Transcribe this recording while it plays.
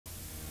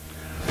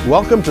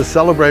Welcome to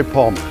Celebrate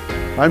Palmer.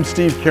 I'm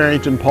Steve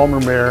Carrington, Palmer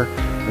Mayor,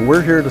 and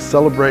we're here to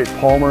celebrate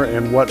Palmer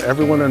and what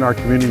everyone in our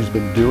community has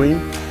been doing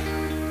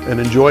and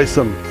enjoy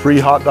some free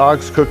hot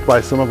dogs cooked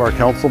by some of our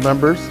council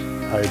members.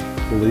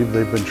 I believe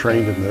they've been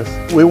trained in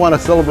this. We want to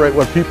celebrate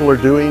what people are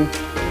doing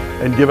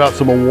and give out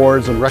some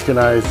awards and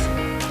recognize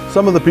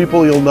some of the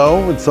people you'll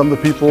know and some of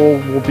the people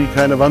will be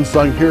kind of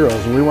unsung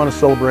heroes, and we want to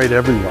celebrate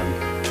everyone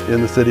in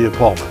the city of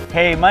Palmer.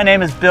 Hey, my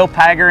name is Bill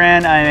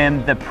Pagaran. I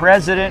am the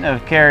president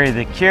of Carry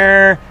the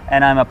Cure,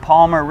 and I'm a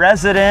Palmer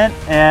resident.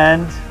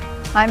 And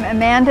I'm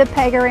Amanda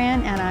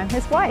Pagerin, and I'm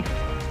his wife.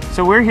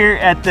 So we're here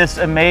at this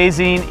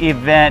amazing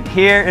event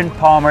here in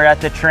Palmer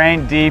at the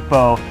train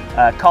depot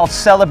called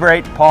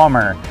Celebrate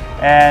Palmer.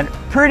 And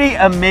pretty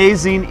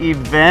amazing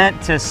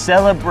event to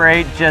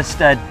celebrate just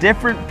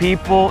different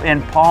people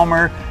in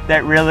Palmer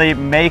that really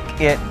make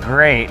it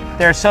great.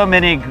 There are so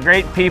many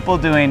great people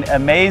doing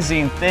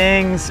amazing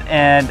things,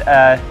 and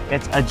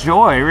it's a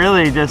joy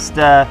really just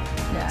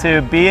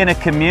to be in a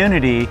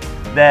community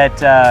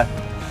that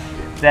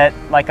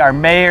like our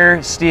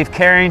mayor, Steve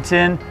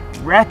Carrington,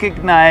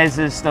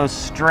 recognizes those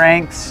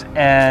strengths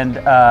and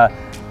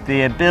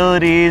the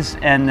abilities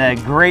and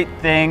the great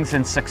things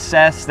and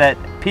success that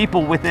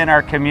people within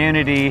our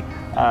community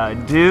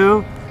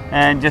do,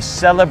 and just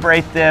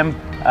celebrate them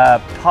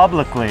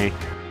publicly.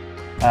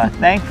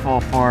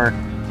 Thankful for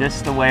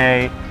just the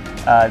way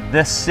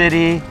this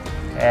city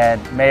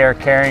and Mayor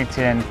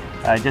Carrington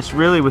just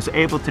really was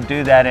able to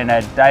do that in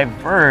a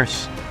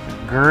diverse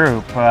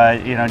group.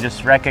 You know,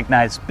 just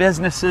recognize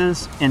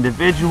businesses,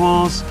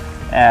 individuals,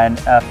 and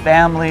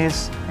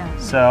families. Yeah.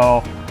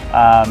 So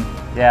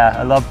yeah,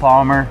 I love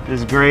Palmer.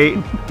 It's great.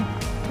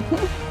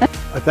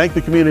 I thank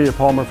the community of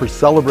Palmer for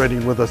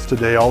celebrating with us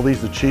today all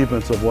these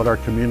achievements of what our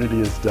community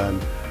has done.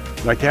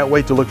 And I can't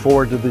wait to look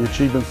forward to the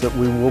achievements that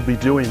we will be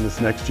doing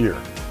this next year.